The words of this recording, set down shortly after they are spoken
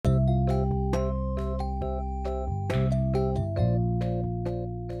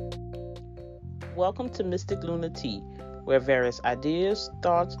welcome to Mystic Luna Tea, where various ideas,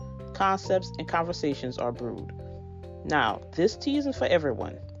 thoughts, concepts, and conversations are brewed. Now, this tea isn't for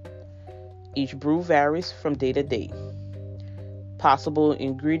everyone. Each brew varies from day to day. Possible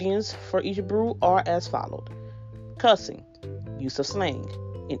ingredients for each brew are as followed: cussing, use of slang,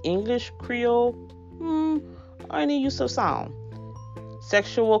 in English, Creole, or any use of sound.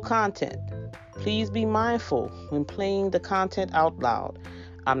 Sexual content. Please be mindful when playing the content out loud.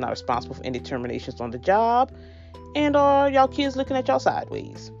 I'm not responsible for any terminations on the job, and are y'all kids looking at y'all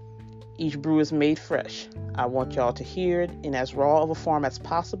sideways. Each brew is made fresh. I want y'all to hear it in as raw of a form as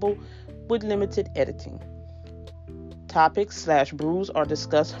possible with limited editing. Topics/brews are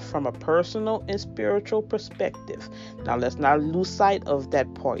discussed from a personal and spiritual perspective. Now let's not lose sight of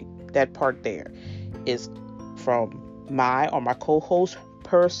that point. That part there is from my co-host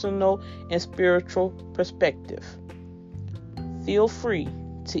personal and spiritual perspective. Feel free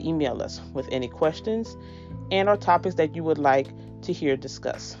to email us with any questions and or topics that you would like to hear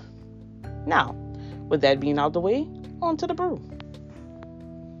discussed. Now, with that being out of the way, on to the brew.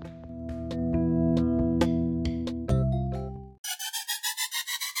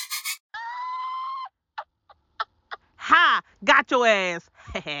 Ha! Got your ass.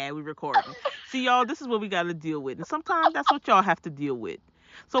 We recording. See, y'all, this is what we got to deal with. And sometimes that's what y'all have to deal with.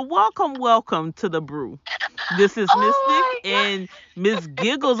 So welcome to the brew. This is Mystic, and Miss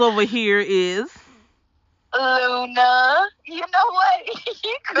Giggles over here is... Luna. You know what?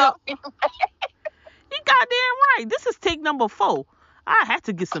 You got me back. You goddamn right. This is take number 4. I had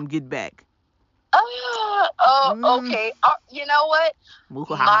to get some get back. Okay. You know what?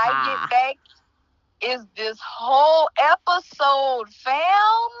 My get back is this whole episode,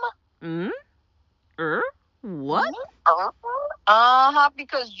 fam. What?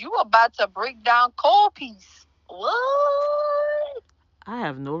 Because you about to break down Cold Piece. What? I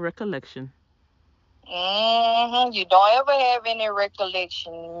have no recollection. You don't ever have any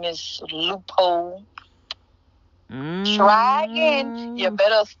recollection, Miss Loophole. Try again. You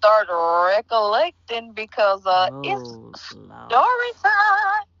better start recollecting because it's story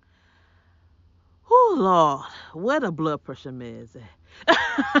time. Oh, Lord. Where the blood pressure meds at?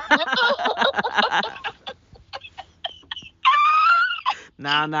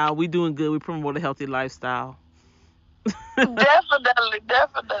 Nah, we doing good. We promote a healthy lifestyle. Definitely.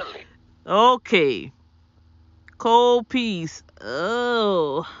 Okay. Cold Piece.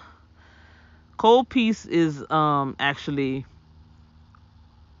 Oh. Cold Piece is actually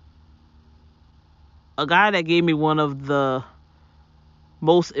a guy that gave me one of the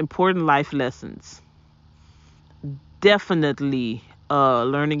most important life lessons. Definitely a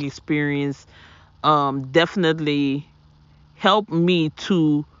learning experience. Definitely helped me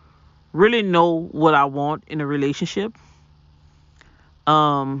to really know what I want in a relationship.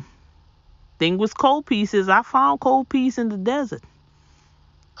 Thing with Cold Piece is I found Cold Piece in the desert.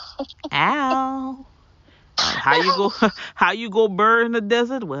 Ow. How you go bird in the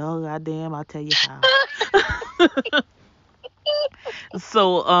desert? Well, goddamn, I'll tell you how.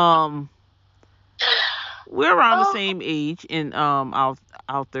 So, we're around the same age in our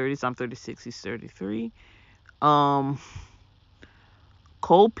 30s. I'm 36, he's 33.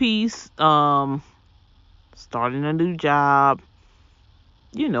 Cold Piece, starting a new job.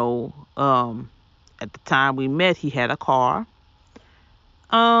 You know, at the time we met, he had a car.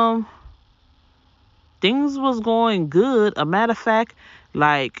 Things was going good. A matter of fact,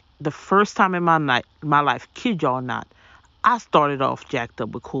 like the first time in my life, kid y'all not, I started off jacked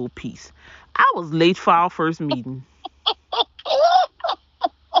up with Cold Piece. I was late for our first meeting.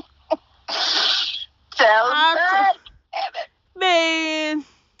 Man,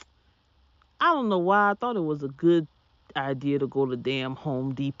 I don't know why I thought it was a good idea to go to damn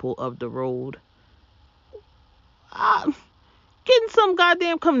Home Depot up the road. Getting some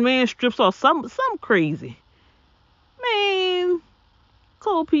goddamn command strips or some crazy. Man,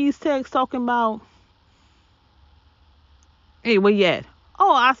 Cold Piece text talking about, hey, where you at?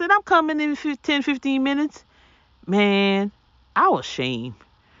 Oh, I said, I'm coming in 10-15 minutes. Man, I was ashamed.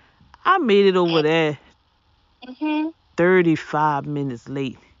 I made it over there 35 minutes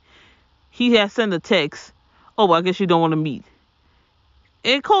late. He had sent a text, oh, well, I guess you don't want to meet.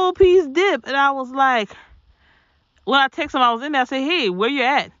 And Cold Piece dip. And I was like, when I text him, I was in there, I said, hey, where you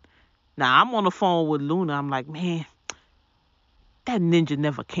at? Now, I'm on the phone with Luna. I'm like, man, that ninja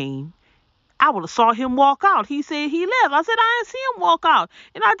never came. I would have saw him walk out. He said he left. I said, I didn't see him walk out.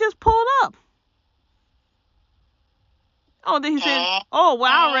 And I just pulled up. Oh, then he said, oh,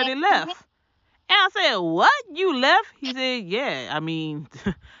 well, I already left. And I said, what? You left? He said, yeah. I mean,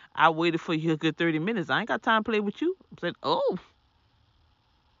 I waited for you a good 30 minutes. I ain't got time to play with you. I said, oh.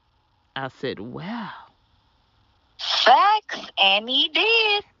 I said, wow. Facts, and he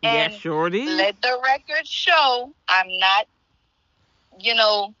did. Yeah, And sure did. let the record show, I'm not,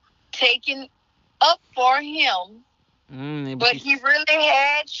 taking up for him, but he really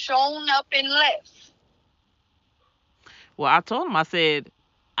had shown up and left. Well, I told him, I said,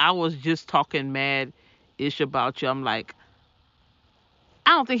 I was just talking mad-ish about you. I'm like,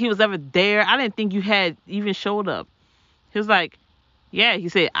 I don't think he was ever there. I didn't think you had even showed up. He was like, yeah. He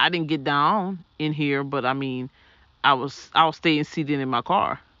said, I didn't get down in here, but I mean, I was staying seated in my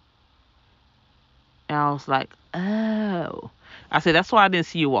car. And I was like, oh. I said, that's why I didn't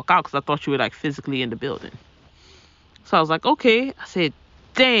see you walk out, because I thought you were like physically in the building. So I was like, okay. I said,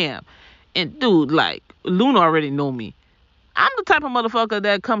 damn. And dude, like, Luna already know me. I'm the type of motherfucker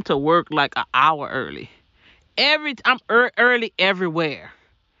that come to work like an hour early. I'm early everywhere.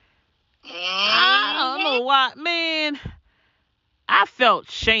 I don't know why, man. I felt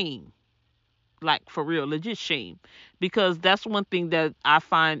shame, like for real, legit shame, because that's one thing that I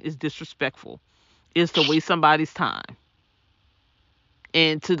find is disrespectful, is to waste somebody's time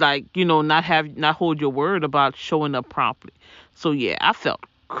and to like not hold your word about showing up promptly. So yeah, I felt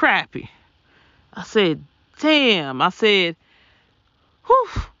crappy. I said, damn. I said, whew,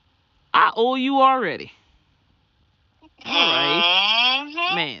 I owe you already. All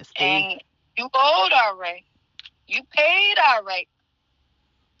right, man. And you owed already. You paid alreght.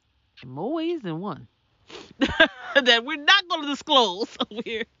 In more ways than one. That we're not going to disclose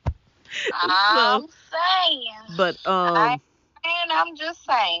here. I'm saying. But I'm just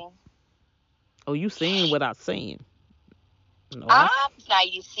saying. Oh, you saying without saying? No. Now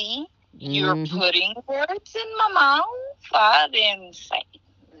you see, you're putting words in my mouth. I didn't say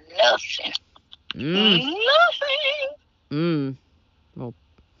nothing. Nothing. Oh.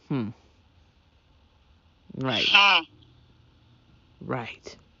 Right.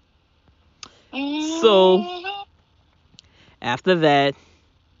 Right. So after that,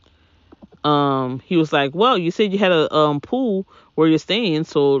 he was like, well, you said you had a pool where you're staying,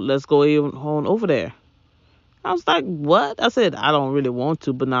 so let's go on over there. I was like, what? I said, I don't really want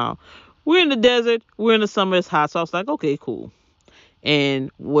to, but now we're in the desert, we're in the summer, it's hot, so I was like, okay, cool. And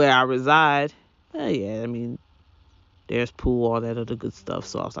where I reside, yeah, I mean, there's pool, all that other good stuff,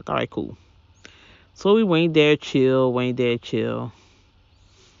 so I was like, all right, cool. So we went there, chill.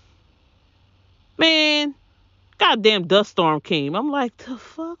 Man, goddamn dust storm came. I'm like, the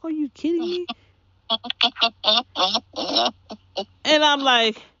fuck? Are you kidding me? And I'm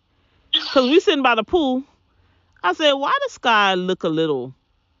like, because we sitting by the pool, I said, why the sky look a little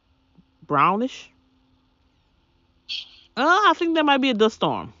brownish? I think that might be a dust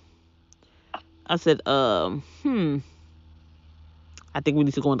storm. I said, I think we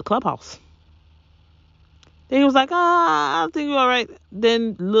need to go in the clubhouse. Then he was like, I think you're all right.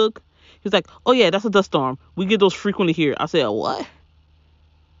 Then look, he was like, oh yeah, that's a dust storm. We get those frequently here. I said, what?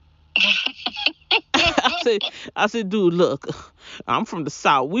 I said, dude, look, I'm from the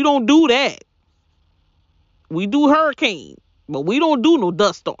South. We don't do that. We do hurricane, but we don't do no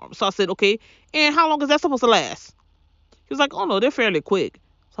dust storm. So I said, okay, and how long is that supposed to last? He was like, oh no, they're fairly quick.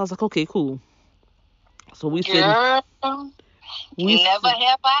 So I was like, okay, cool. So we said, never have I ever.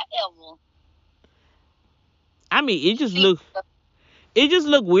 I mean, it just looked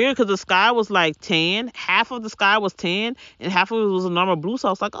weird because the sky was like tan. Half of the sky was tan and half of it was a normal blue. So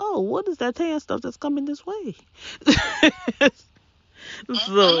I was like, oh, what is that tan stuff that's coming this way?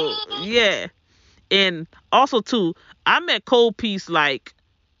 So yeah. And also too, I met Cold Piece like,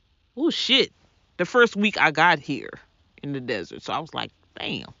 oh shit, the first week I got here in the desert. So I was like,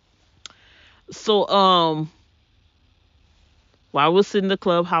 damn. So while I was sitting in the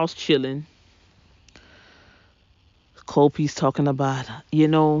clubhouse chilling, Cold Piece talking about, I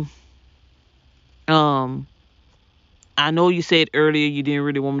know you said earlier you didn't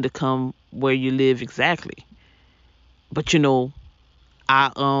really want me to come where you live exactly, but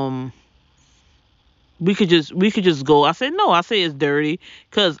we could just go. I said no. I said it's dirty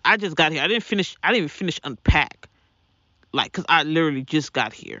because I just got here. I didn't even finish unpack, like, because I literally just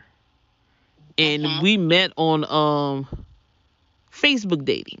got here, and we met on Facebook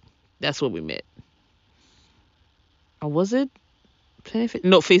dating. That's what we met. Or was it?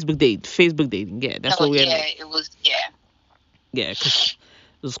 No, Facebook dating. Yeah, that's what we had. Yeah, it was. Yeah. Yeah, because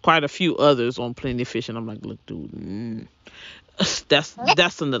there's quite a few others on Plenty of Fish, and I'm like, look, dude, that's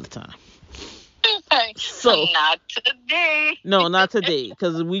another time. So not today. No, not today,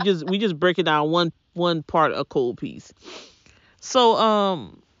 because we just break it down one part of Cold Piece. So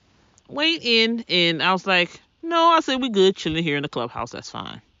went in, and I was like, no, I said we good chilling here in the clubhouse. That's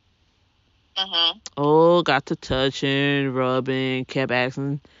fine. Oh, got to touching, rubbing, kept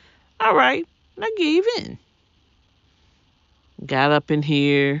asking. All right. I gave in. Got up in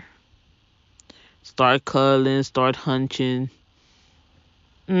here. Start cuddling. Start hunching.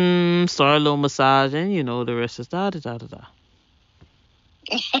 Start a little massage. And the rest is da da da da da.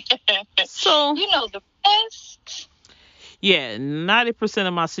 So. The best. Yeah, 90%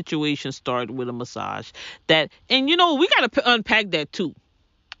 of my situations start with a massage. And we got to unpack that too.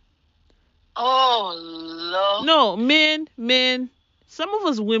 Oh, Lord. No, men, some of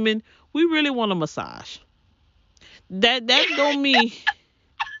us women, we really want a massage. That don't mean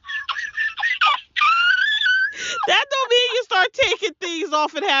that don't mean you start taking things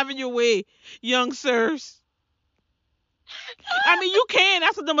off and having your way, young sirs. I mean, you can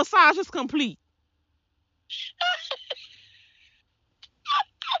after the massage is complete.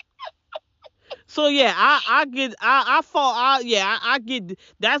 So yeah, I get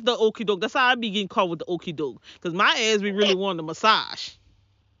that's the okie doke. That's how I be getting caught with the okie doke. Cause my ass be really wanting a massage.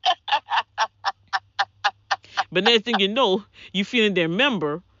 But next thing you know, you feeling their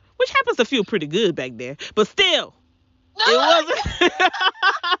member, which happens to feel pretty good back there. But still, it wasn't.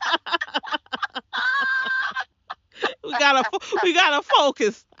 we gotta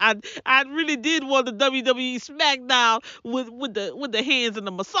focus. I really did want the WWE SmackDown with the hands and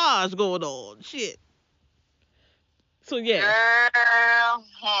the massage going on. Shit. So yeah. Girl,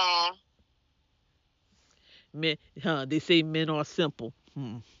 Men, they say men are simple.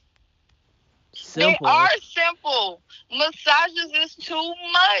 Simple. They are simple. Massages is too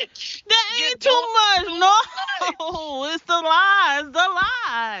much. That ain't too much. No, it's the lies. The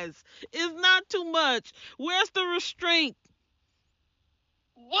lies. It's not too much. Where's the restraint?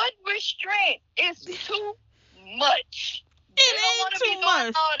 What restraint? It's too much. It ain't too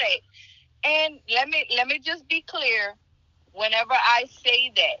much. All that. And let me just be clear. Whenever I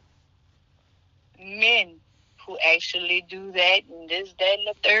say that, men who actually do that and this, that, and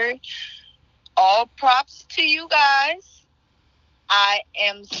the third, all props to you guys. I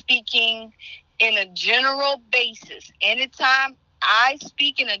am speaking in a general basis. Anytime I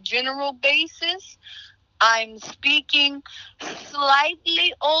speak in a general basis, I'm speaking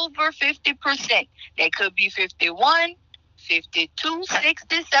slightly over 50%. That could be 51, 52,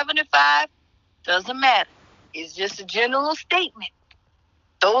 60, 75. Doesn't matter. It's just a general statement.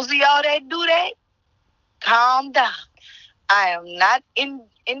 Those of y'all that do that, calm down. I am not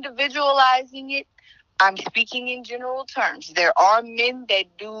individualizing it. I'm speaking in general terms. There are men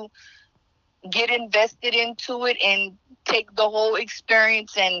that do get invested into it and take the whole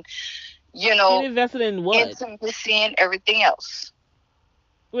experience and, get invested in what? Intimacy and everything else.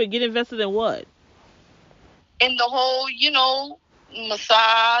 Wait, get invested in what? In the whole,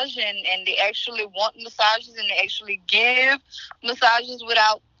 massage and they actually want massages and they actually give massages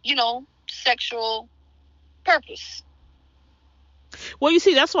without, sexual purpose. Well, you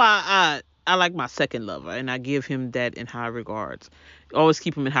see, that's why I like my second lover, and I give him that in high regards. Always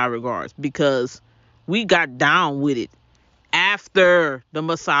keep him in high regards because we got down with it after the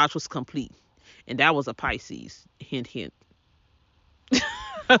massage was complete, and that was a Pisces. Hint, hint.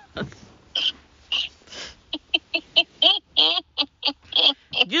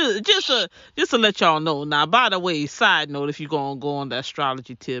 just to let y'all know. Now, by the way, side note, if you're gonna go on the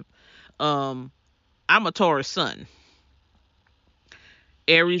astrology tip, I'm a Taurus sun,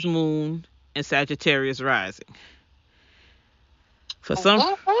 Aries moon, and Sagittarius rising.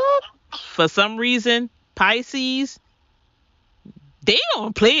 For some reason, Pisces, they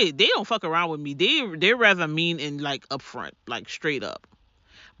don't play it. They don't fuck around with me. They're rather mean and like upfront, like straight up.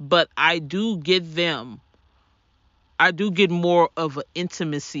 But I do get more of an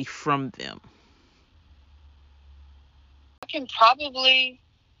intimacy from them. I can probably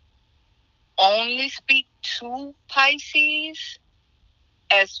only speak to Pisces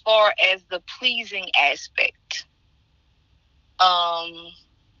as far as the pleasing aspect.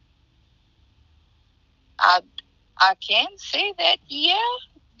 I can say that, yeah,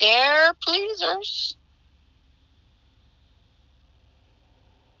 they're pleasers.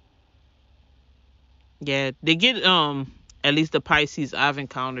 Yeah, they get at least the Pisces I've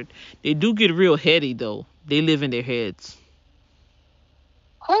encountered, they do get real heady though. They live in their heads.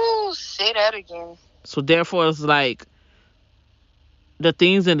 Oh, say that again. So therefore it's like the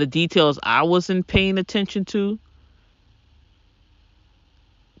things and the details I wasn't paying attention to,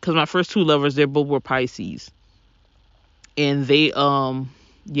 because my first two lovers, they both were Pisces, and they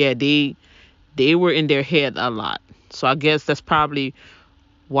they were in their head a lot. So I guess that's probably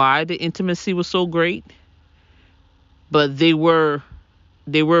why the intimacy was so great. But they were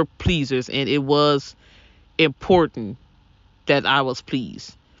pleasers, and it was important that I was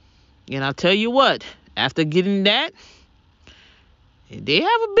pleased. And I'll tell you what, after getting that, They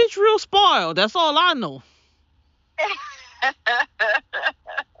have a bitch real spoiled. That's all I know.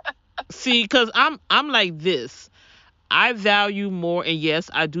 See, cause I'm like this. I value more, and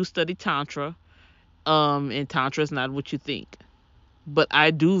yes, I do study tantra. And tantra is not what you think, but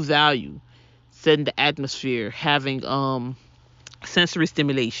I do value setting the atmosphere, having sensory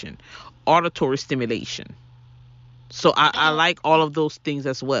stimulation, auditory stimulation. So I like all of those things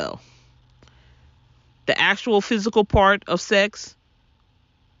as well. The actual physical part of sex,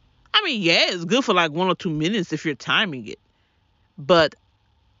 I mean, yeah, it's good for like 1 or 2 minutes if you're timing it, but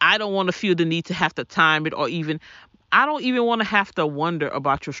I don't want to feel the need to have to time it, or even I don't even want to have to wonder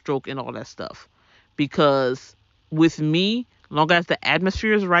about your stroke and all that stuff, because with me, long as the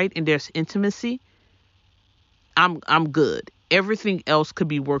atmosphere is right and there's intimacy, I'm good. Everything else could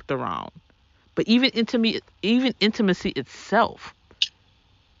be worked around. But even intimacy itself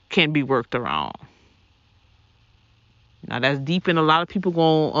can be worked around. Now that's deep, and a lot of people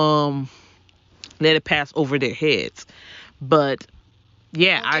gonna let it pass over their heads. But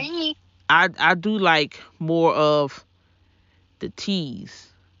yeah, I do like more of the tease,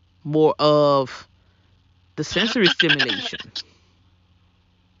 more of the sensory stimulation.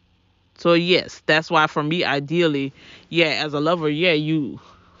 So yes, that's why for me, ideally, yeah, as a lover, yeah, you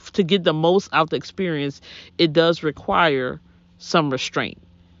to get the most out the experience, it does require some restraint.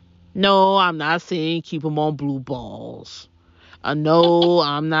 No, I'm not saying keep them on blue balls. No,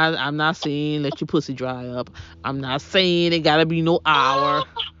 I'm not saying let your pussy dry up. I'm not saying it gotta be no hour,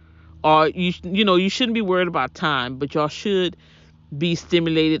 or you shouldn't be worried about time, but y'all should be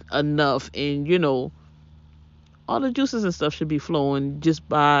stimulated enough, and all the juices and stuff should be flowing just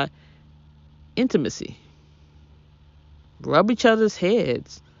by intimacy. Rub each other's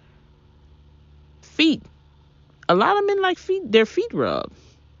heads, feet. A lot of men like their feet rubbed.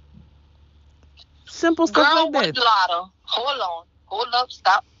 Simple stuff Girl, like that. what Lotta? Hold on. Hold up.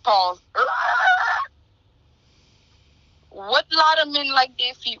 Stop. Pause. What lot of men like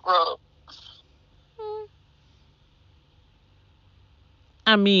their feet rubbed?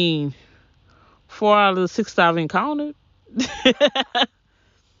 I mean, 4 out of the 6 I've encountered.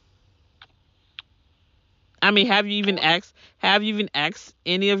 I mean, have you even asked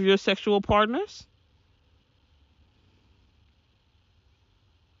any of your sexual partners?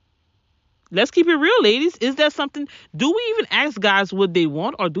 Let's keep it real, ladies. Is that something? Do we even ask guys what they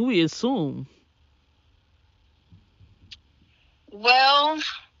want, or do we assume? Well,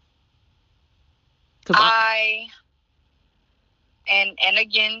 and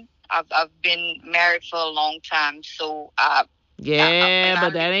again, I've been married for a long time, so yeah,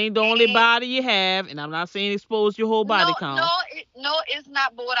 but that ain't the only body you have, and I'm not saying expose your whole body count. No, it's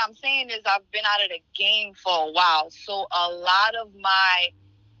not. But what I'm saying is I've been out of the game for a while, so a lot of my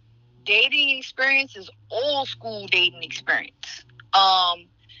dating experience is old school dating experience,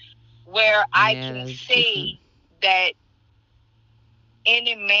 where I can say that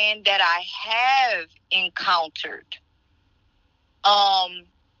any man that I have encountered,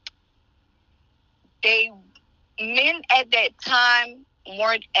 men at that time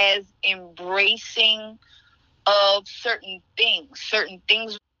weren't as embracing of certain things. Certain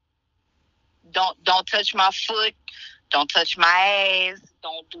things, don't touch my foot, don't touch my ass,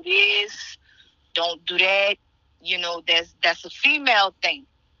 don't do this, don't do that. That's a female thing,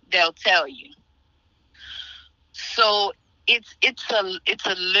 they'll tell you. So it's a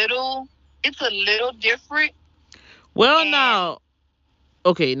little different. Well, now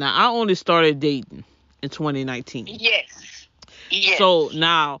I only started dating in 2019. Yes. So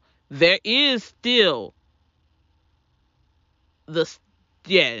now there is still no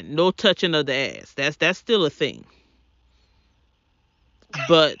touching of the ass. That's still a thing.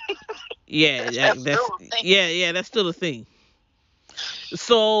 But that's still a thing.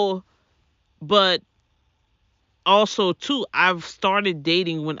 So, but also too, I've started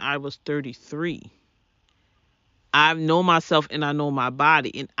dating when I was 33. I know myself and I know my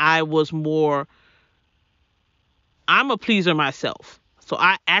body, and I'm a pleaser myself. So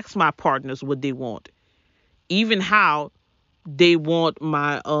I ask my partners what they want, even how they want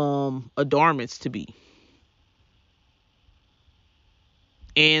my adornments to be.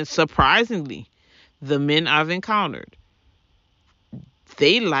 And surprisingly, the men I've encountered,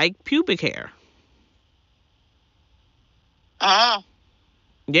 they like pubic hair.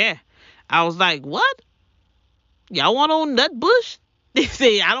 Yeah. I was like, what? Y'all want on nut bush? They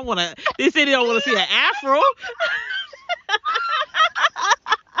say they don't want to see an afro.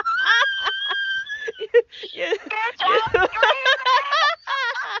 Yeah.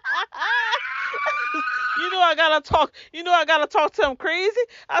 I gotta talk to him crazy.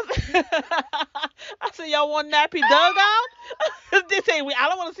 I said, y'all want nappy dug out? They say, I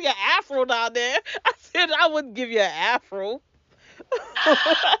don't want to see an afro down there. I said, I wouldn't give you an afro.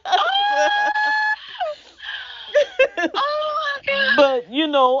 Oh my god. But,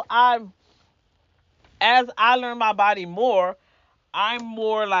 as I learn my body more, I'm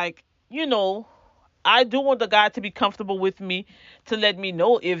more like, I do want the guy to be comfortable with me, to let me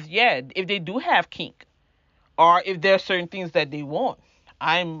know if they do have kink, or if there are certain things that they want.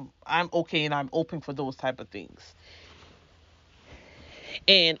 I'm okay, and I'm open for those type of things.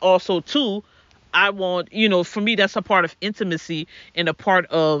 And also too, I want, for me, that's a part of intimacy and a part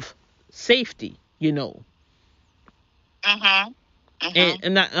of safety. Mhm. and, Mhm.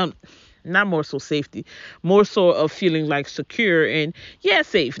 and not more so safety, more so of feeling like secure and, yeah,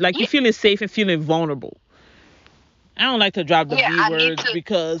 safe, like you're Yeah, feeling safe and feeling vulnerable. I don't like to drop the yeah. V word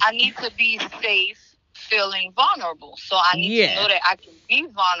because, I need to be safe, feeling vulnerable. So I need to yeah, know that I can be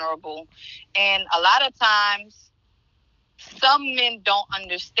vulnerable. And a lot of times, some men don't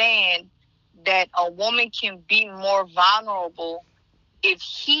understand that a woman can be more vulnerable if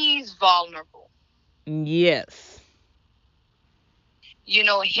he's vulnerable. yes,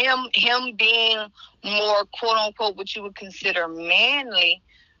 Him being more quote unquote what you would consider manly,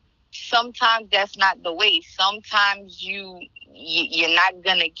 sometimes that's not the way. Sometimes you're not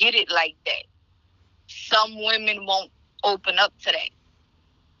gonna get it like that. Some women won't open up to that.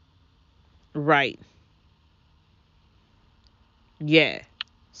 right, yeah.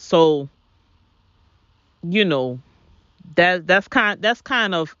 So, you know that's kind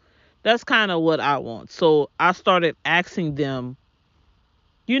of what I want. So I started asking them,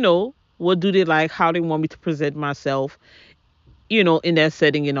 what do they like, how they want me to present myself, in that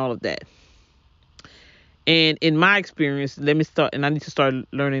setting and all of that. And in my experience, let me start, and I need to start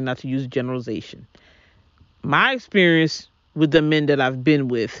learning not to use generalization. My experience with the men that I've been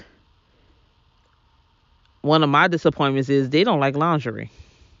with, one of my disappointments is they don't like lingerie.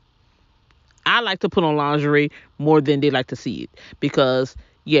 I like to put on lingerie more than they like to see it, because,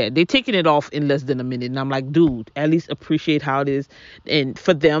 yeah, they taking it off in less than a minute, and I'm like, dude, at least appreciate how it is. And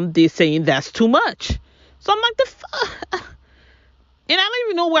for them, they're saying that's too much. So I'm like, the fuck. And I don't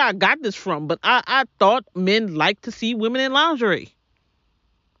even know where I got this from, but I thought men like to see women in lingerie,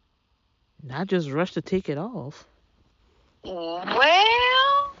 not just rush to take it off.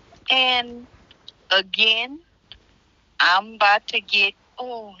 Well, and again, I'm about to get.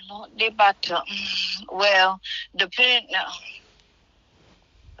 Oh Lord, they about to. Well, depending.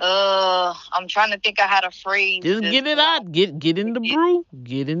 I'm trying to think of how to phrase Just this get it because I out. Get in the forget. brew.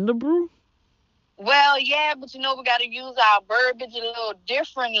 Get in the brew. Well, yeah, but we got to use our verbiage a little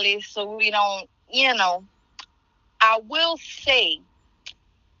differently so we don't. I will say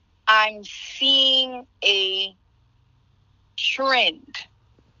I'm seeing a trend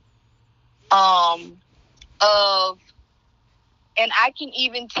um of, and I can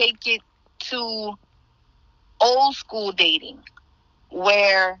even take it to old school dating,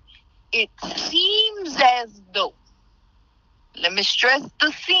 where it seems as though, let me stress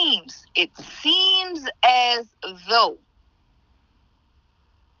the seems, it seems as though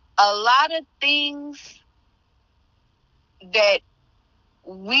a lot of things that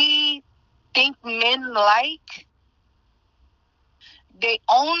we think men like, they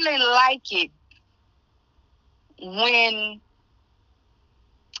only like it when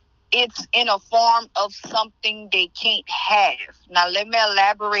it's in a form of something they can't have. Now, let me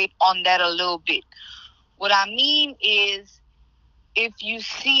elaborate on that a little bit. What I mean is, if you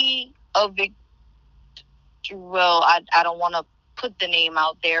see well, I don't want to put the name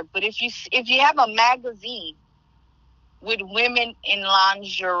out there, but if you have a magazine with women in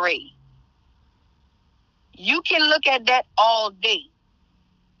lingerie, you can look at that all day.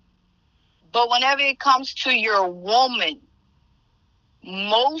 But whenever it comes to your woman,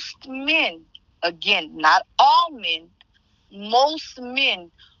 most men, again, not all men, most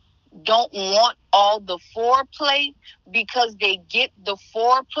men don't want all the foreplay because they get the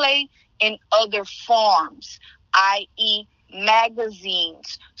foreplay in other forms, i.e.,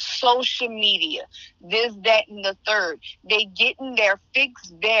 magazines, social media, this, that, and the third. They getting their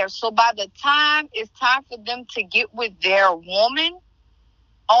fix there. So by the time it's time for them to get with their woman,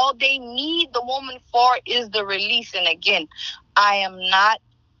 all they need the woman for is the release. And again, I am not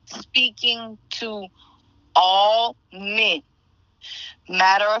speaking to all men.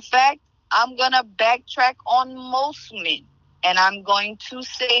 Matter of fact, I'm going to backtrack on most men. And I'm going to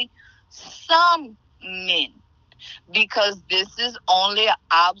say some men, because this is only an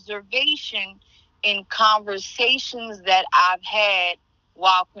observation in conversations that I've had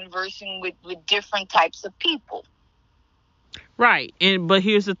while conversing with different types of people. Right. But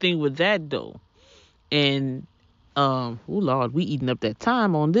here's the thing with that though. And Oh Lord, we eating up that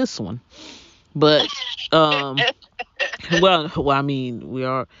time on this one. But um, well, I mean, we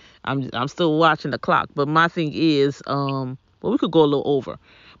are. I'm still watching the clock. But my thing is, well, we could go a little over.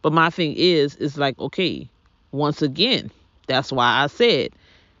 But my thing is like, okay, once again, that's why I said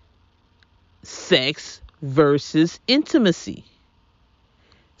sex versus intimacy.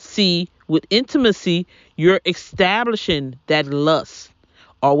 See, with intimacy, you're establishing that lust,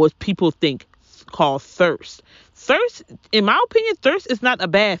 or what people think called thirst. Thirst, in my opinion, thirst is not a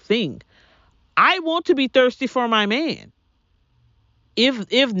bad thing. I want to be thirsty for my man.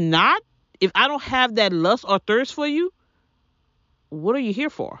 If not, if I don't have that lust or thirst for you, what are you here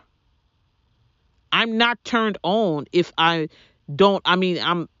for? I'm not turned on if I don't. I mean,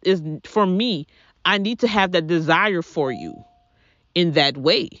 I'm is for me. I need to have that desire for you in that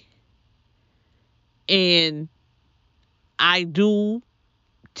way, and I do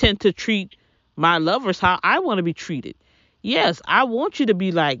tend to treat my lovers how I want to be treated. Yes, I want you to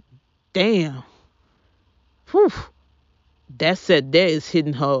be like, damn, whew, that said that is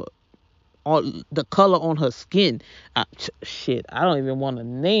hitting her on the color on her skin. Shit, I don't even want to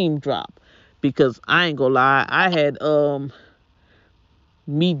name drop because I ain't gonna lie. I had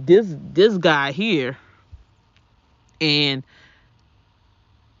meet this guy here, and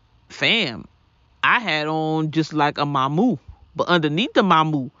fam, I had on just like a mamu, but underneath the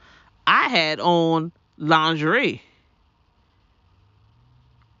mamu, I had on lingerie.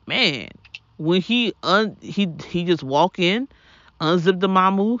 Man, when he just walk in, unzip the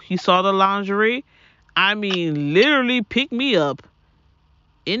mamu, he saw the lingerie. I mean, literally picked me up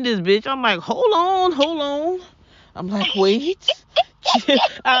in this bitch. I'm like, hold on. I'm like, wait.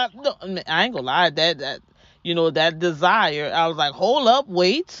 No, I ain't gonna lie. That that desire. I was like, hold up,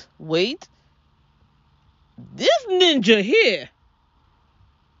 wait. This ninja here.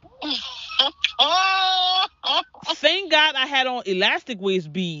 Thank God I had on elastic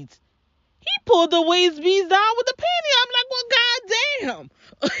waist beads. He pulled the waist beads down with the panty. I'm like, well, goddamn.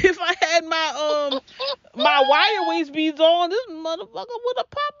 If I had my wire waist beads on, this motherfucker would have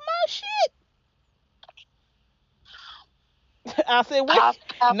popped my shit. I said, wait,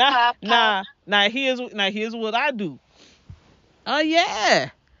 here's what I do. Oh yeah,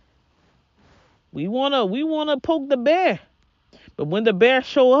 we wanna poke the bear, but when the bear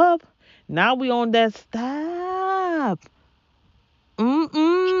show up, now we on that stop.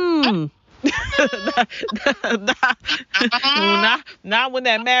 Mm. Now when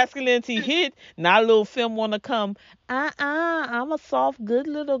that masculinity hit, now little film wanna come. I'm a soft, good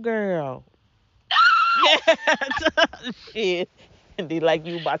little girl. Shit. And they like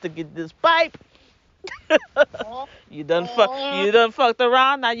you about to get this pipe. You done fucked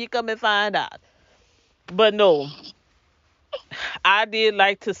around, now you come and find out. But no, I did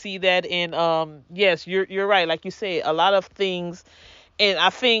like to see that, and yes, you're right. Like you said, a lot of things, and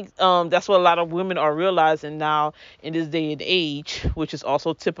I think that's what a lot of women are realizing now in this day and age, which is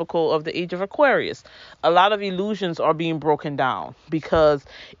also typical of the age of Aquarius. A lot of illusions are being broken down because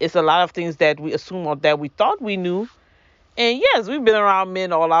it's a lot of things that we assume or that we thought we knew. And yes, we've been around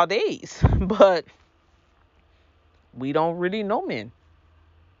men all our days, but we don't really know men.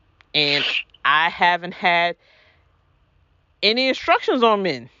 And I haven't had any instructions on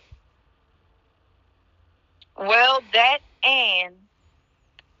men. Well, that, and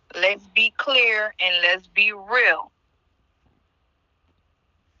let's be clear and let's be real.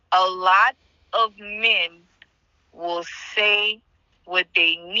 A lot of men will say what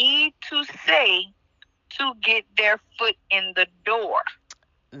they need to say to get their foot in the door.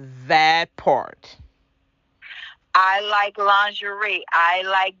 That part. I like lingerie. I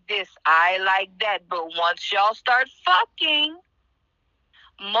like this. I like that. But once y'all start fucking,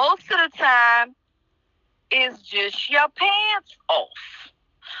 most of the time, it's just your pants off.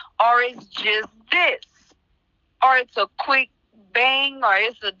 Or it's just this. Or it's a quick bang. Or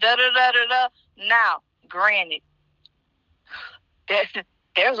it's a da-da-da-da-da. Now, granted,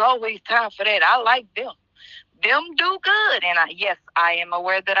 there's always time for that. I like them. Them do good. And yes, I am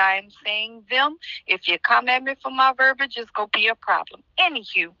aware that I am saying them. If you come at me for my verbiage, it's going to be a problem.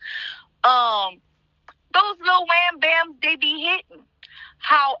 Anywho, those little wham bams, they be hitting.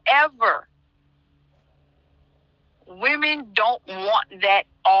 However, women don't want that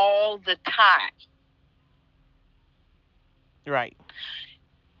all the time. Right.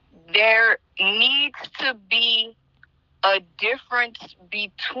 There needs to be a difference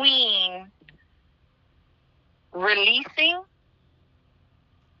between releasing,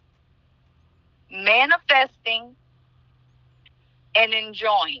 manifesting, and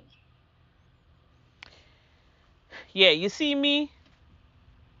enjoying. Yeah, you see me?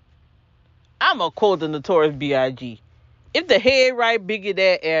 I I'm a quote the Notorious B.I.G. If the head right, bigger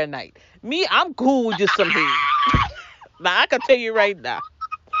that air night. Me, I'm cool with just some head. Now I can tell you right now.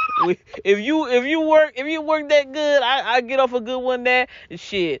 If you work that good, I get off a good one there and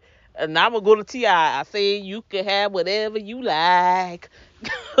shit. And I'm gonna go to T.I. I say you can have whatever you like.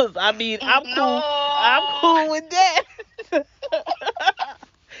 Cause I mean I'm cool. No. I'm cool with that.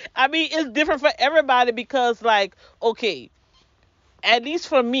 I mean it's different for everybody because like okay, at least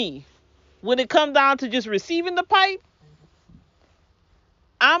for me, when it comes down to just receiving the pipe,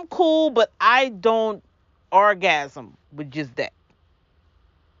 I'm cool, but I don't orgasm with just that.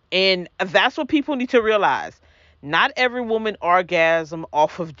 And that's what people need to realize. Not every woman orgasm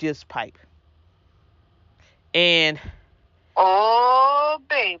off of just pipe. And Oh,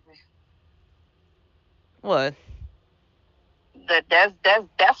 baby. what?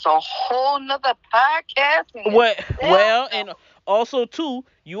 That's a whole nother podcast. Well, and also too,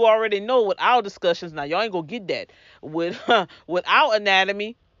 you already know with our discussions. Now y'all ain't gonna get that with with our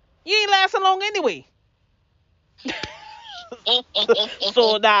anatomy. You ain't lasting long anyway.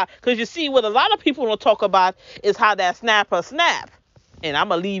 So now, cause you see, what a lot of people don't talk about is how that snapper snap, and I'm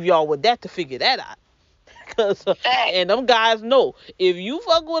gonna leave y'all with that to figure that out. Cause and them guys know if you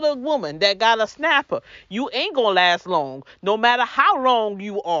fuck with a woman that got a snapper, you ain't gonna last long, no matter how long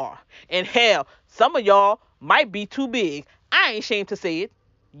you are. And hell, some of y'all might be too big. I ain't ashamed to say it.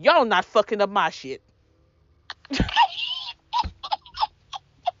 Y'all not fucking up my shit.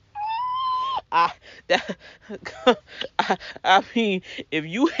 I, that, I mean, if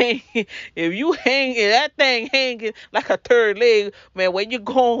you hang and that thing hanging like a third leg, man, where you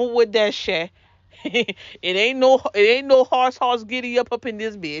going with that shit? it ain't no horse giddy up in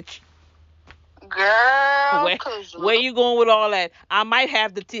this bitch. Girl, where you going with all that? I might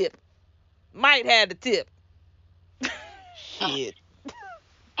have the tip. Shit.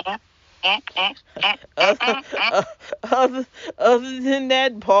 Other than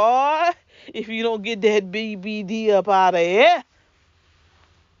that, boy, if you don't get that BBD up out of here,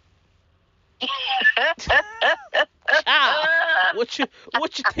 what you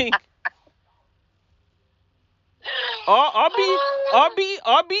think?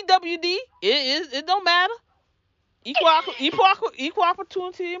 RBWD, it don't matter. Equal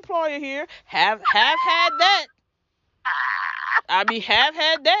opportunity employer here. Have had that. I mean, have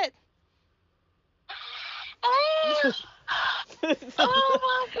had that. Oh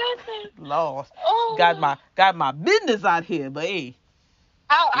my goodness. Lost. Got my business out here, but hey.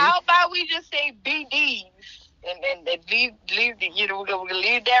 How about we just say BDs and leave we're gonna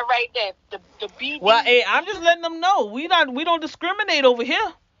leave that right there. The BDs. Well, hey, I'm just letting them know we don't discriminate over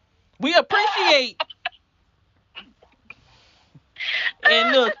here. We appreciate.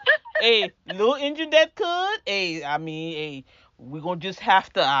 And look, hey, little engine that could, hey, I mean, hey, we gonna just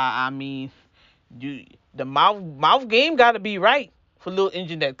have to, the mouth game gotta be right for little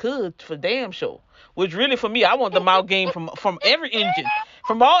engine that could, for damn sure. Which really for me, I want the mouth game from every engine,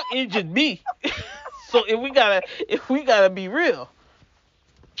 from all engine B. So if we gotta be real.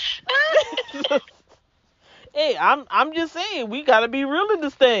 Hey, I'm just saying we gotta be real in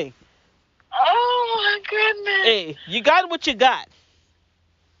this thing. Oh my goodness. Hey, you got what you got.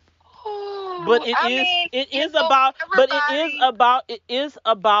 But it is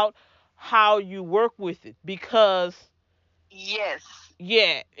about how you work with it, because yes,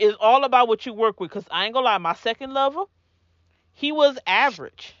 yeah, it's all about what you work with. Because I ain't gonna lie, my second lover, he was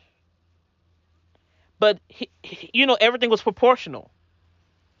average, but everything was proportional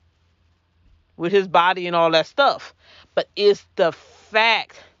with his body and all that stuff. But it's the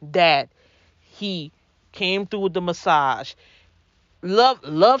fact that he came through with the massage.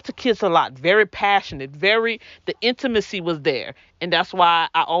 Love to kiss a lot, very passionate, the intimacy was there, and that's why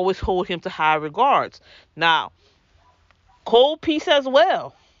I always hold him to high regards. Now, cold piece as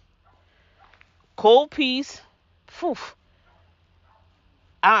well. Cold piece, phew,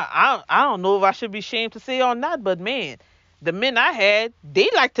 I don't know if I should be ashamed to say or not, but man, the men I had, they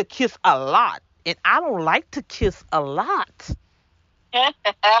like to kiss a lot, and I don't like to kiss a lot.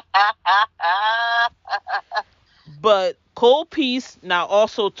 But cold piece, now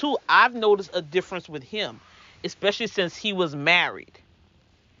also too, I've noticed a difference with him, especially since he was married.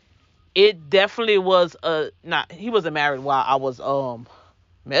 It definitely was he wasn't married while I was while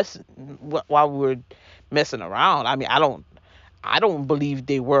we were messing around. I mean, I don't believe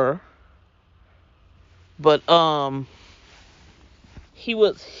they were. But he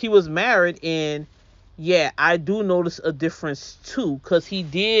was married, and yeah, I do notice a difference too, cuz he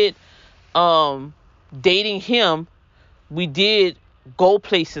did dating him, we did go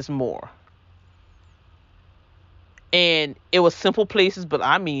places more. And it was simple places, but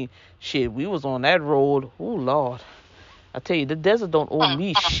I mean, shit, we was on that road. Oh Lord, I tell you, the desert don't owe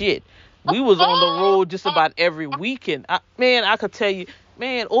me shit. We was on the road just about every weekend. Man, I could tell you,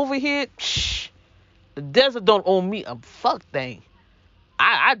 man, over here, the desert don't owe me a fuck thing.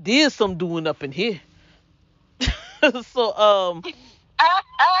 I did some doing up in here. So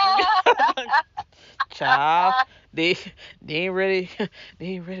child, they they ain't ready they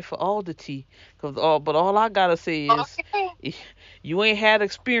ain't ready for all the tea. But all I gotta say is, Okay. you ain't had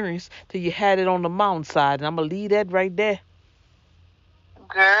experience till you had it on the mountainside, and I'm gonna leave that right there.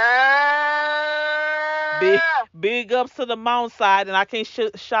 Big Girl. big ups to the mountainside, and I can't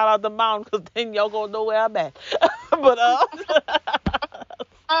shout out the mountain because then y'all gonna know where I'm at. But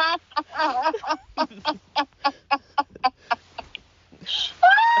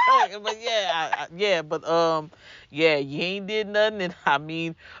but yeah, yeah, but yeah, you ain't did nothing, and I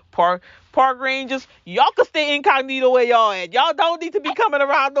mean, park rangers, y'all can stay incognito where y'all at. Y'all don't need to be coming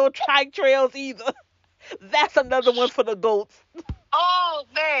around no trike trails either. That's another one for the goats. Oh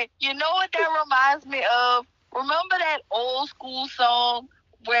man, you know what that reminds me of? Remember that old school song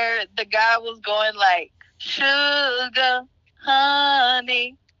where the guy was going like, "Sugar,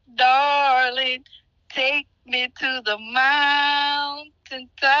 honey, darling, take me to the mountain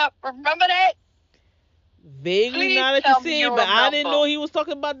top." Remember that? Vaguely, Please now that you tell me say it, you but I didn't remember. know he was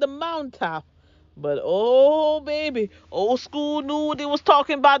talking about the mountaintop. But oh baby, old school knew what they was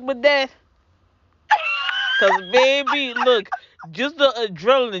talking about with that. Cause baby, look, just the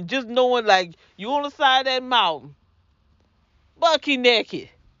adrenaline, just knowing like you on the side of that mountain, bucky naked.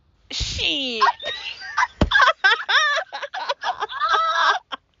 Shit.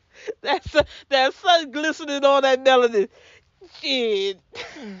 That's that sun glistening on that melanin. Shit.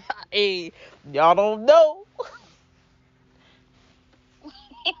 Hey, y'all don't know.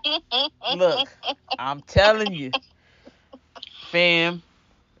 Look, I'm telling you, fam.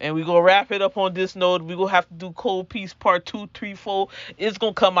 And we gonna wrap it up on this note. We gonna have to do Cold Piece part 2, 3, 4. It's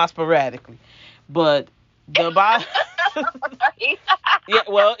gonna come out sporadically, but the about yeah.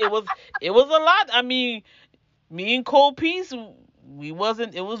 Well, it was a lot. I mean, me and Cold Piece, we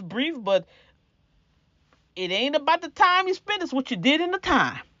wasn't. It was brief, but it ain't about the time you spent. It's what you did in the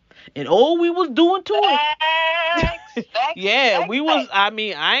time, and all we was doing to it. Facts, facts, Yeah, facts, we was. facts. I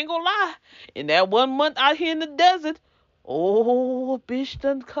mean, I ain't gonna lie. In that 1 month out here in the desert, oh, bitch,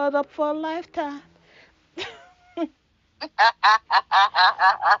 done cut up for a lifetime.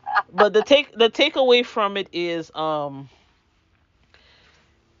 But the takeaway from it is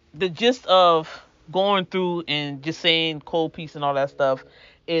the gist of going through and just saying cold peace and all that stuff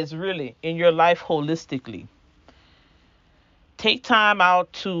is really in your life holistically. Take time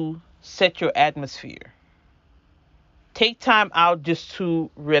out to set your atmosphere. Take time out just to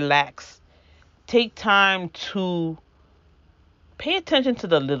relax. Take time to pay attention to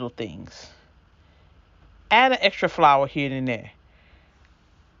the little things. Add an extra flower here and there.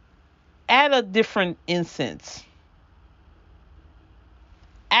 Add a different incense.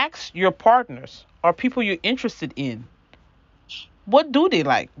 Ask your partners or people you're interested in, what do they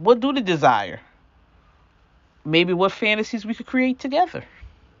like? What do they desire? Maybe what fantasies we could create together.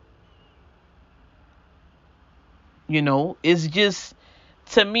 It's just,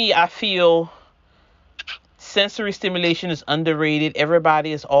 to me, I feel sensory stimulation is underrated.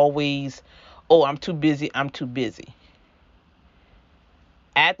 Everybody is always, oh, I'm too busy. I'm too busy.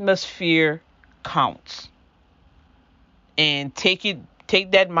 Atmosphere counts. And take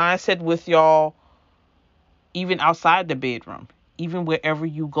that mindset with y'all, even outside the bedroom, even wherever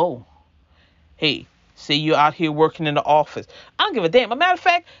you go. Hey, say you're out here working in the office. I don't give a damn. A matter of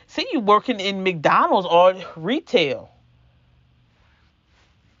fact, say you're working in McDonald's or retail.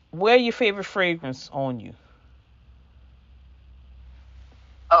 Wear your favorite fragrance on you.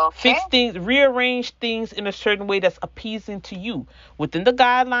 Okay. Fix things, rearrange things in a certain way that's appeasing to you within the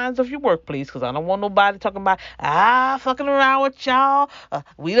guidelines of your workplace. Because I don't want nobody talking about, fucking around with y'all.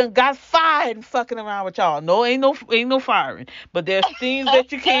 We done got fired and fucking around with y'all. No, ain't no firing. But there's things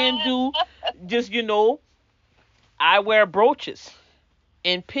that you can do. Just, I wear brooches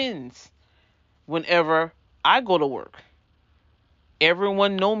and pins whenever I go to work.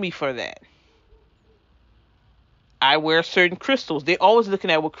 Everyone know me for that. I wear certain crystals. They're always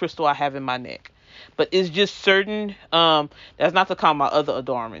looking at what crystal I have in my neck. But it's just certain that's not to count my other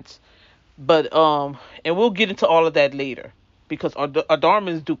adornments. But and we'll get into all of that later because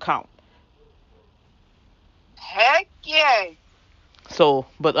adornments do count. Heck yeah. So,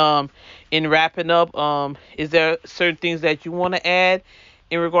 but in wrapping up, is there certain things that you want to add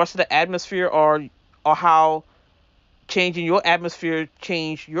in regards to the atmosphere or how changing your atmosphere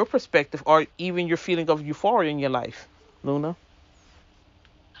change your perspective or even your feeling of euphoria in your life, Luna?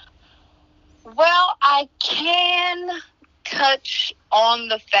 Well, I can touch on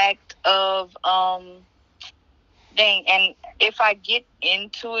the fact of dang, and if I get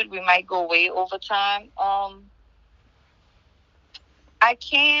into it, we might go way over time. I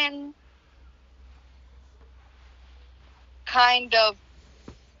can kind of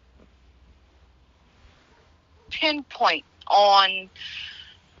pinpoint on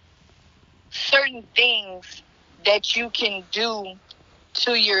certain things that you can do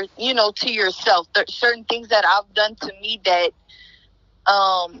to your, to yourself. There's certain things that I've done to me that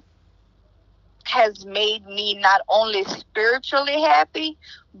has made me not only spiritually happy,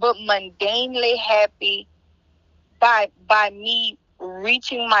 but mundanely happy by me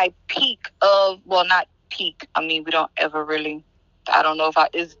reaching my peak of, well, not peak. I mean, we don't ever really. I don't know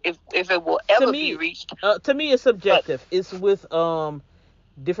if it will ever be reached. To me, it's subjective. But it's with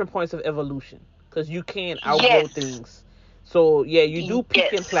different points of evolution because you can outgrow things. So yeah, you do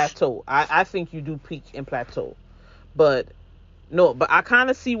peak and plateau. I think you do peak and plateau, but no, but I kind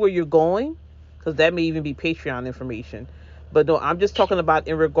of see where you're going because that may even be Patreon information. But no, I'm just talking about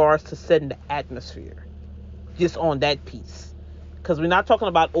in regards to setting the atmosphere, just on that piece, because we're not talking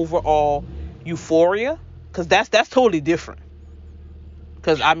about overall euphoria, because that's totally different.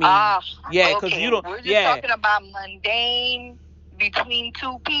 Because I mean, yeah, because you don't. We're just talking about mundane between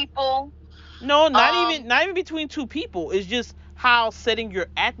two people. No, not even between two people. It's just how setting your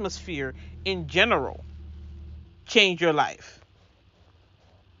atmosphere in general change your life.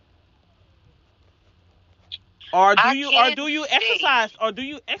 Or do you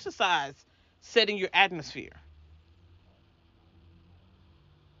exercise setting your atmosphere?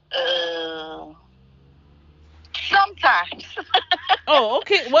 Sometimes. Oh,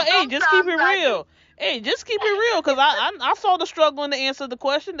 okay. Well, hey, just keep it real. Hey, just keep it real, because I saw the struggle in the answer to the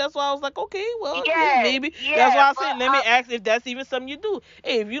question. That's why I was like, okay, well, maybe. That's why I said, let me ask if that's even something you do.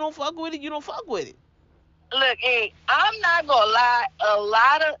 Hey, if you don't fuck with it, you don't fuck with it. Look, hey, I'm not gonna lie. A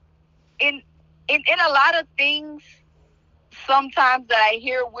lot of in a lot of things, sometimes that I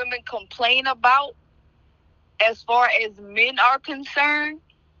hear women complain about, as far as men are concerned,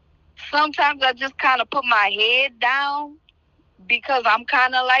 sometimes I just kind of put my head down because I'm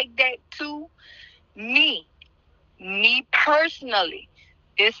kind of like that too. Me personally,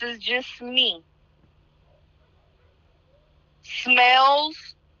 this is just me. Smells,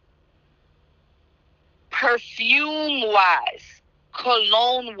 perfume-wise,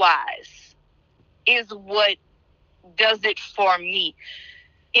 cologne-wise, is what does it for me.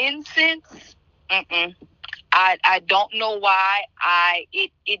 Incense, I don't know why.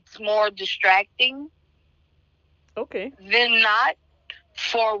 It's more distracting. Okay. Than not,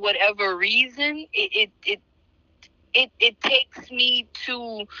 for whatever reason. It takes me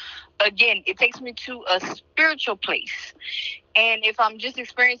to, again, it takes me to a spiritual place. And if I'm just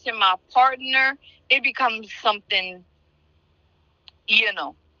experiencing my partner, it becomes something,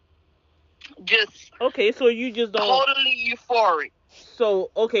 just okay. So you just don't totally euphoric.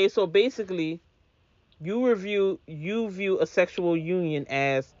 So okay, so basically, you view a sexual union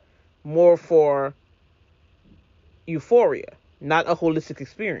as more for euphoria, not a holistic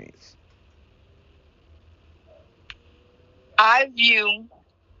experience. I view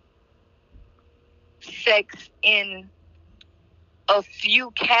sex in a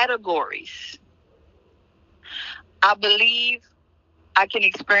few categories. I believe I can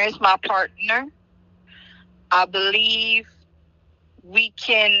experience my partner. I believe we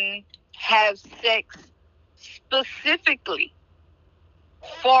can have sex specifically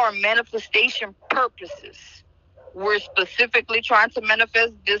for manifestation purposes. We're specifically trying to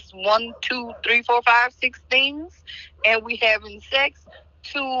manifest this 1, 2, 3, 4, 5, 6 things, and we having sex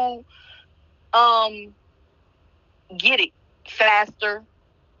to get it faster.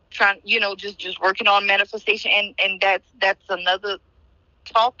 Trying, just working on manifestation, and that's another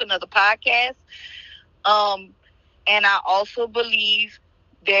talk, another podcast. And I also believe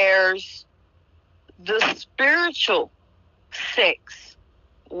there's the spiritual sex,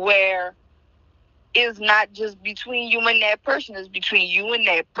 where it's not just between you and that person, it's between you and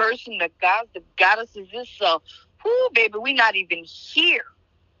that person, the gods, the goddesses. It's baby, we're not even here.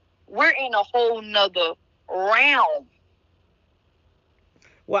 We're in a whole nother realm.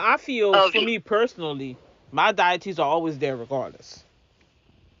 Well, I feel, for me personally, my deities are always there regardless,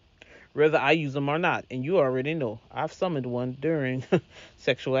 whether I use them or not. And you already know, I've summoned one during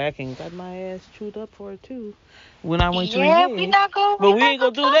sexual acting. Got my ass chewed up for it too when I went to renege. But we ain't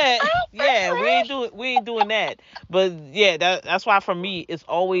gonna do that. Yeah, we ain't doing that. But yeah, that's why for me it's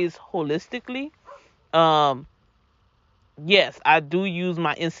always holistically. Yes, I do use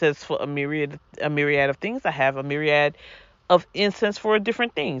my incense for a myriad of things. I have a myriad of incense for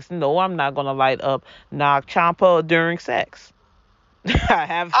different things. No, I'm not gonna light up Nag Champa during sex. I I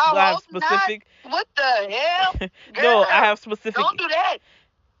have hope not. specific. What the hell? No, I Girl, have specific. don't do that.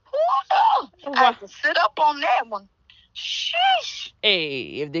 Ooh, no. I Why? have to sit up on that one. Sheesh.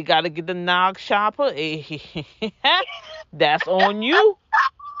 Hey, if they gotta get the Nag Champa, hey, that's on you.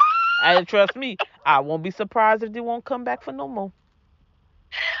 And trust me, I won't be surprised if they won't come back for no more.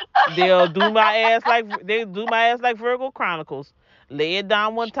 They'll do my ass like Virgo Chronicles. Lay it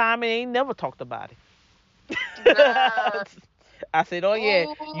down one time and ain't never talked about Girl. it. I said, oh yeah,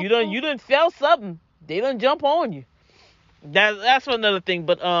 Ooh. you done felt something. They done jump on you. That's another thing.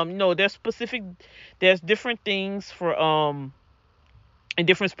 But no, there's different things for and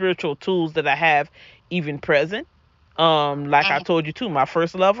different spiritual tools that I have even present. Like I Mm. told you too, my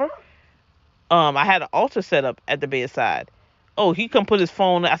first lover. I had an altar set up at the bedside. Oh, he come put his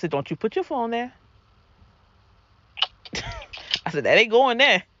phone. I said, don't you put your phone there. I said that ain't going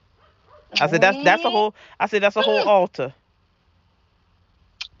there. I said that's a Mm. whole. I said that's a whole altar.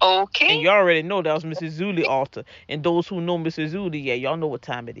 And Okay. you already know that was Mrs. Zuli altar. And those who know Mrs. Zuli, yeah, y'all know what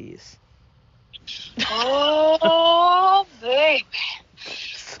time it is. Oh, baby.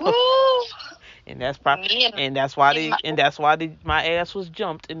 So, Ooh. and that's probably, Me and, my and that's why my ass was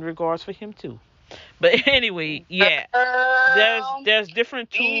jumped in regards for him too. But anyway, yeah, girl. there's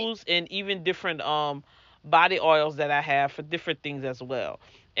different Me. tools and even different body oils that I have for different things as well.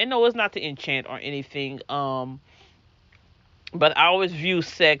 And no, it's not to enchant or anything. But I always view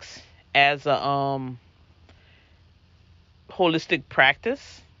sex as a holistic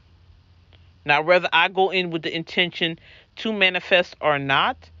practice. Now, whether I go in with the intention to manifest or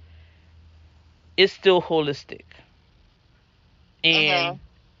not, it's still holistic. And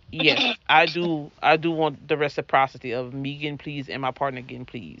Mm-hmm. yes, I do want the reciprocity of me getting pleased and my partner getting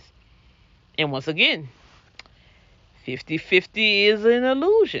pleased. And once again, 50-50 is an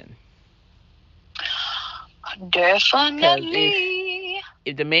illusion. Because Definitely.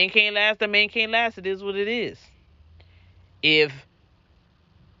 if the man can't last, the man can't last. It is what it is. If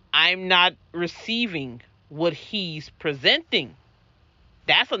I'm not receiving what he's presenting,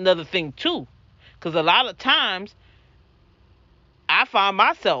 that's another thing too. Because a lot of times I find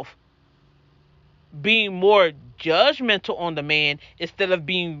myself being more judgmental on the man instead of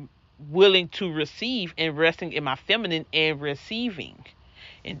being willing to receive and resting in my feminine and receiving.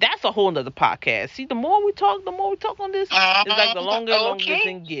 And that's a whole nother podcast. See, the more we talk on this, it's like the longer and longer this Okay.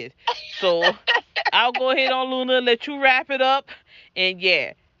 thing gets. So I'll go ahead on Luna, let you wrap it up. And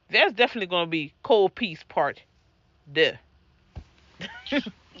yeah, there's definitely gonna be cold peace part there.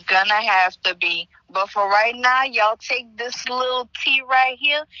 Gonna have to be. But for right now, y'all take this little tea right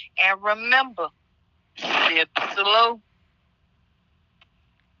here and remember, sip slow.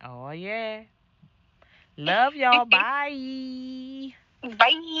 Oh yeah. Love y'all. Bye.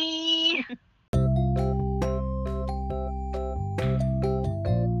 Bye.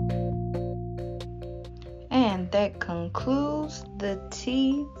 And that concludes the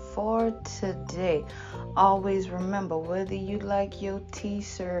tea for today. Always remember, whether you like your tea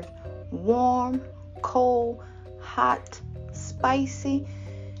served warm, cold, hot, spicy,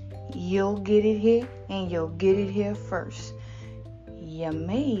 you'll get it here and you'll get it here first. You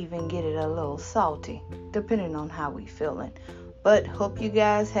may even get it a little salty, depending on how we feeling. But hope you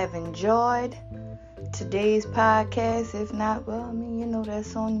guys have enjoyed today's podcast. If not, well,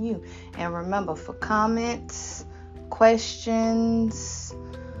 that's on you. And remember, for comments, questions,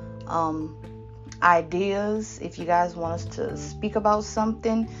 ideas, if you guys want us to speak about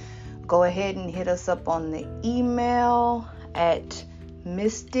something, go ahead and hit us up on the email at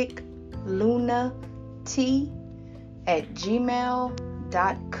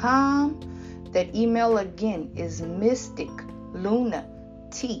mysticlunat@gmail.com. That email again is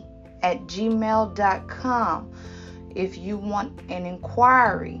mysticlunat@gmail.com. If you want an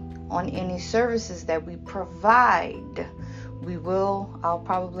inquiry on any services that we provide, I'll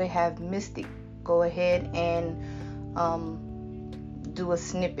probably have Mystic go ahead and do a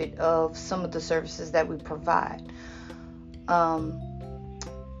snippet of some of the services that we provide.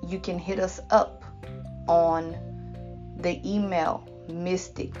 You can hit us up on the email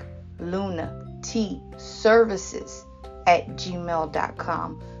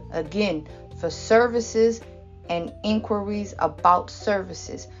mysticlunatservices@gmail.com. Again, for services and inquiries about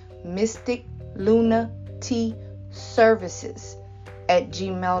services,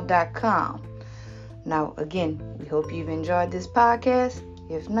 mysticlunatservices@gmail.com. Now, again, we hope you've enjoyed this podcast.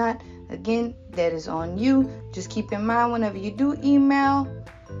 If not, again, that is on you. Just keep in mind, whenever you do email,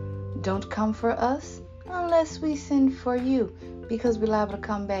 don't come for us, unless we send for you because we're liable to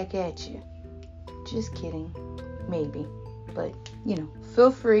come back at you. Just kidding. Maybe. But,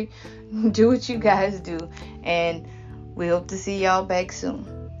 feel free. Do what you guys do. And we hope to see y'all back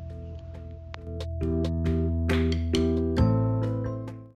soon.